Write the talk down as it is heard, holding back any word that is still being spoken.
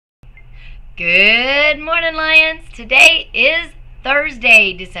Good morning, Lions. Today is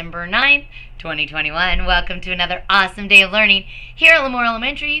Thursday, December 9th, 2021. Welcome to another awesome day of learning here at Lemoore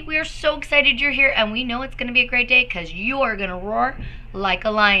Elementary. We are so excited you're here, and we know it's going to be a great day because you are going to roar like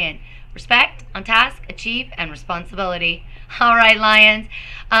a lion. Respect, on task, achieve, and responsibility. All right, Lions.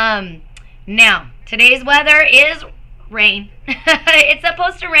 Now, today's weather is rain. It's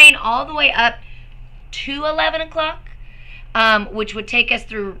supposed to rain all the way up to 11 o'clock, which would take us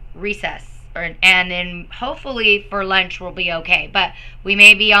through recess. And then hopefully for lunch we'll be okay. But we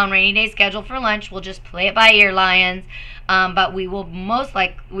may be on rainy day schedule for lunch. We'll just play it by ear, Lions. But we will most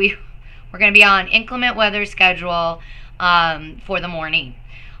likely, we're going to be on inclement weather schedule for the morning.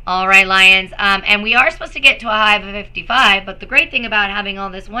 All right, Lions. And we are supposed to get to a high of 55. But the great thing about having all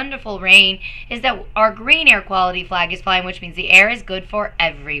this wonderful rain is that our green air quality flag is flying, which means the air is good for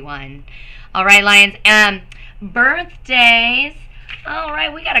everyone. All right, Lions. Birthdays. All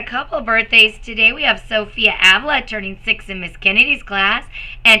right, we got a couple of birthdays today. We have Sophia Avila turning 6 in Miss Kennedy's class,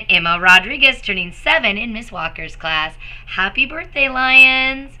 and Emma Rodriguez turning 7 in Miss Walker's class. Happy birthday,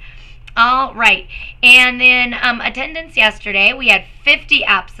 Lions. All right, and then attendance yesterday, we had 50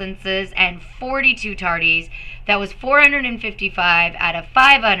 absences and 42 tardies. That was 455 out of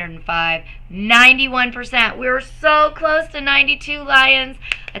 505, 91%. We were so close to 92, Lions.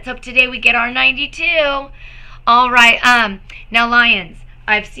 Let's hope today we get our 92. All right, now, Lions,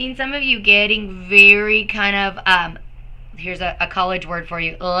 I've seen some of you getting very kind of, here's a college word for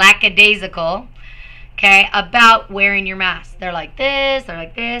you, lackadaisical, okay, about wearing your mask. They're like this,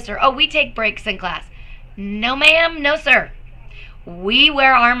 or, oh, we take breaks in class. No, ma'am, no, sir. We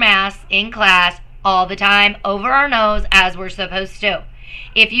wear our masks in class all the time, over our nose, as we're supposed to.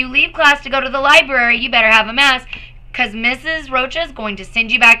 If you leave class to go to the library, you better have a mask, because Mrs. Rocha is going to send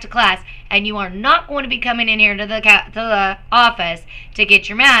you back to class, and you are not going to be coming in here to the office to get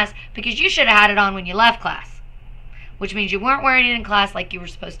your mask, because you should have had it on when you left class, which means you weren't wearing it in class like you were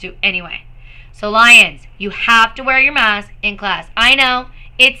supposed to anyway. So, Lions, you have to wear your mask in class. I know,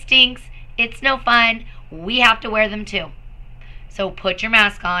 it stinks, it's no fun, we have to wear them too. So put your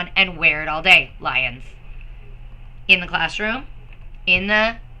mask on and wear it all day, Lions. In the classroom, in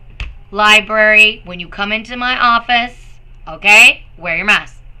the library, when you come into my office, okay, wear your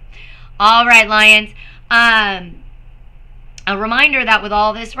mask. All right, Lions. A reminder that with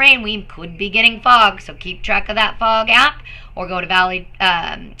all this rain, we could be getting fog, so keep track of that fog app, or go to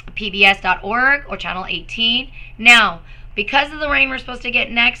valleypbs.org or channel 18. Now, because of the rain we're supposed to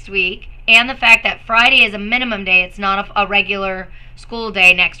get next week, and the fact that Friday is a minimum day, it's not a regular school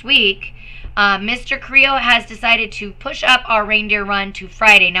day next week, Mr. Creo has decided to push up our reindeer run to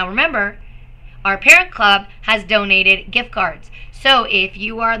Friday. Now remember, our parent club has donated gift cards. So if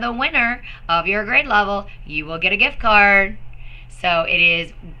you are the winner of your grade level, you will get a gift card. So it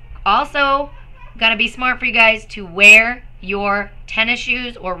is also going to be smart for you guys to wear your tennis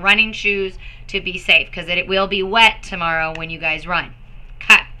shoes or running shoes to be safe, because it will be wet tomorrow when you guys run.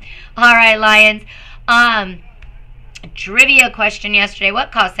 Okay. All right, Lions. Trivia question yesterday.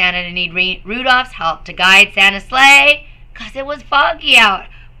 What caused Santa to need Rudolph's help to guide Santa's sleigh? Because it was foggy out.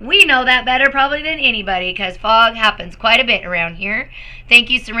 We know that better probably than anybody, because fog happens quite a bit around here. Thank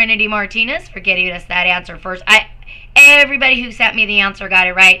you, Serenity Martinez, for getting us that answer first. Everybody who sent me the answer got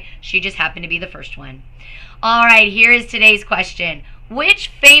it right. She just happened to be the first one. All right, here is today's question.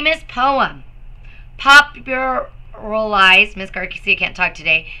 Which famous poem popularized, Miss Garcia can't talk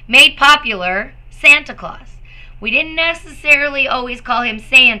today, made popular Santa Claus? We didn't necessarily always call him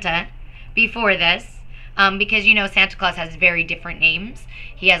Santa before this, because, you know, Santa Claus has very different names.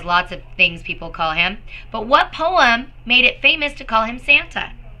 He has lots of things people call him. But what poem made it famous to call him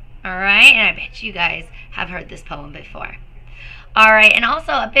Santa? All right, and I bet you guys have heard this poem before. All right, and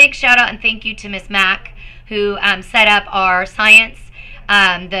also a big shout out and thank you to Miss Mack, who set up our science,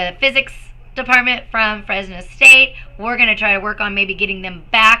 the physics department from Fresno State. We're going to try to work on maybe getting them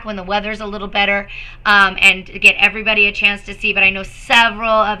back when the weather's a little better, and to get everybody a chance to see. But I know several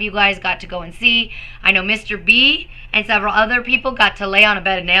of you guys got to go and see. I know Mr. B and several other people got to lay on a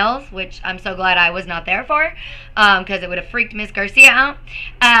bed of nails, which I'm so glad I was not there for, because it would have freaked Miss Garcia out.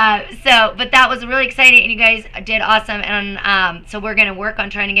 But that was really exciting, and you guys did awesome. And so we're going to work on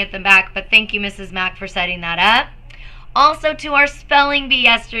trying to get them back. But thank you, Mrs. Mack, for setting that up. Also to our spelling bee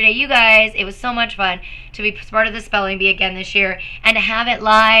yesterday. You guys, it was so much fun to be part of the spelling bee again this year and to have it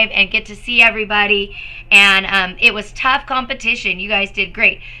live and get to see everybody. And it was tough competition. You guys did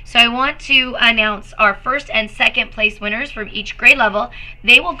great. So I want to announce our first and second place winners from each grade level.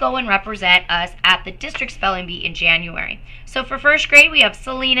 They will go and represent us at the district spelling bee in January. So for first grade, we have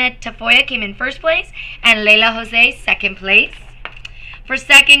Selena Tafoya came in first place and Leila Jose second place. For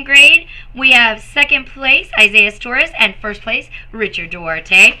second grade, we have second place, Isaiah Torres, and first place, Richard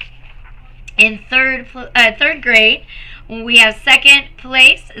Duarte. In third grade, we have second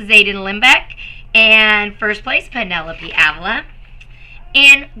place, Zayden Limbeck, and first place, Penelope Avila.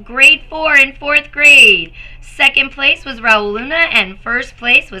 In grade 4, in fourth grade, second place was Raul Luna, and first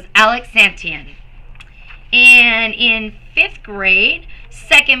place was Alex Santian. And in fifth grade,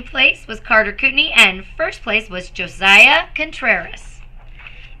 second place was Carter Kootenai, and first place was Josiah Contreras.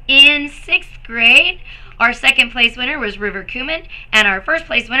 In sixth grade, our second place winner was River Kuman, and our first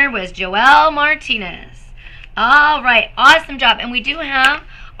place winner was Joelle Martinez. All right, awesome job. And we do have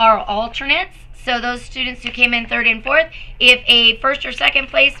our alternates. So those students who came in third and fourth, if a first or second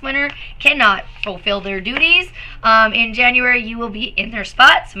place winner cannot fulfill their duties, in January you will be in their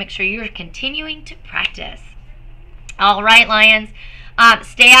spot. So make sure you're continuing to practice. All right, Lions.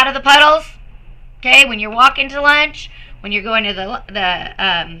 Stay out of the puddles. Okay, when you're walking to lunch, when you're going to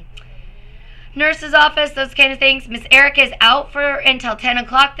the nurse's office, those kind of things. Miss Erica is out until 10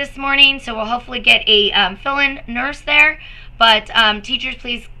 o'clock this morning, so we'll hopefully get a fill-in nurse there. But teachers,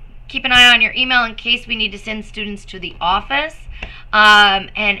 please keep an eye on your email in case we need to send students to the office.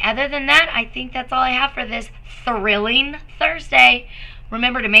 And other than that, I think that's all I have for this thrilling Thursday.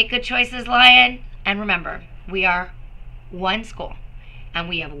 Remember to make good choices, Lion. And remember, we are one school, and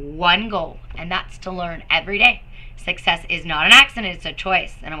we have one goal, and that's to learn every day. Success is not an accident, it's a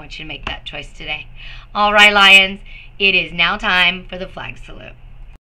choice, and I want you to make that choice today. All right, Lions, it is now time for the flag salute.